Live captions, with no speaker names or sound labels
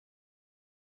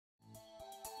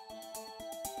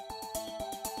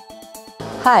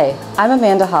Hi, I'm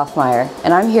Amanda Hoffmeyer,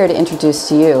 and I'm here to introduce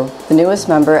to you the newest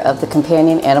member of the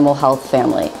companion animal health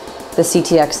family, the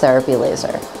CTX therapy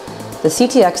laser. The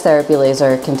CTX therapy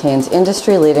laser contains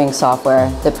industry-leading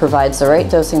software that provides the right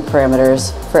dosing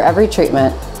parameters for every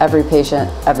treatment, every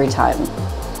patient, every time.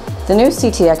 The new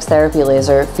CTX therapy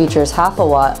laser features half a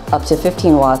watt up to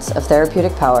 15 watts of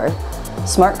therapeutic power,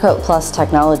 SmartCoat Plus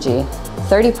technology,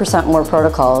 30% more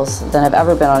protocols than have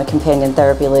ever been on a companion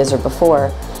therapy laser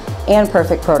before, and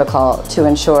perfect protocol to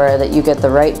ensure that you get the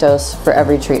right dose for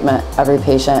every treatment, every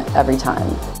patient, every time.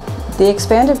 The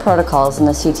expanded protocols in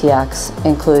the CTX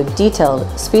include detailed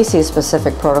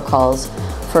species-specific protocols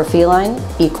for feline,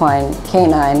 equine,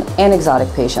 canine, and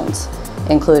exotic patients,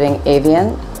 including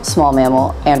avian, small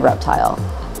mammal, and reptile.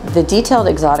 The detailed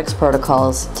exotics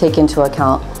protocols take into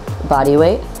account body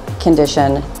weight,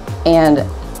 condition, and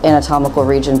anatomical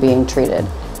region being treated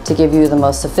to give you the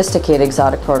most sophisticated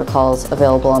exotic protocols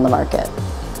available on the market.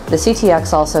 The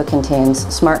CTX also contains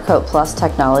SmartCoat Plus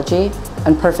technology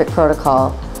and perfect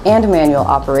protocol and manual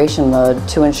operation mode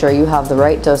to ensure you have the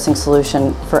right dosing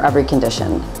solution for every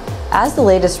condition. As the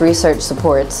latest research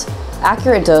supports,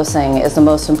 accurate dosing is the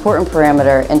most important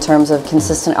parameter in terms of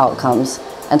consistent outcomes,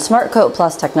 and SmartCoat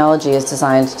Plus technology is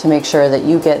designed to make sure that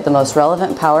you get the most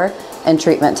relevant power and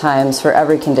treatment times for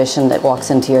every condition that walks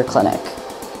into your clinic.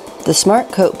 The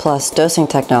SmartCoat Plus dosing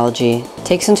technology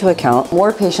takes into account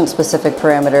more patient-specific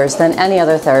parameters than any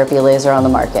other therapy laser on the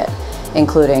market,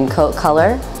 including coat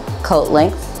color, coat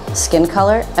length, skin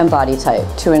color, and body type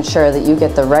to ensure that you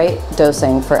get the right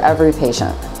dosing for every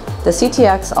patient. The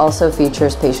CTX also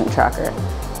features Patient Tracker.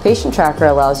 Patient Tracker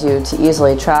allows you to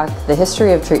easily track the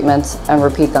history of treatments and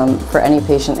repeat them for any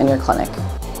patient in your clinic.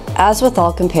 As with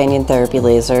all companion therapy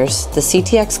lasers, the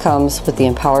CTX comes with the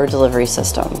Empower Delivery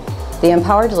System. The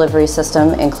Empower Delivery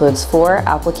System includes 4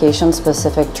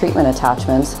 application-specific treatment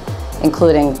attachments,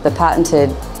 including the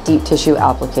patented deep tissue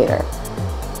applicator.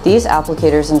 These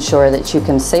applicators ensure that you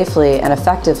can safely and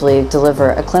effectively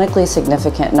deliver a clinically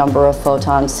significant number of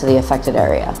photons to the affected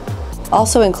area.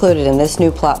 Also included in this new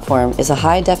platform is a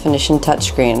high-definition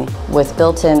touchscreen with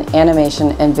built-in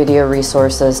animation and video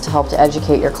resources to help to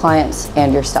educate your clients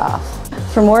and your staff.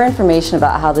 For more information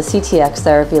about how the CTX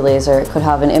therapy laser could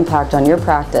have an impact on your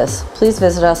practice, please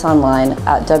visit us online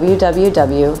at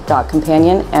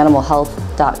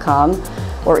www.companionanimalhealth.com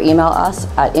or email us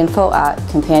at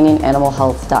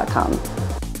info@companionanimalhealth.com.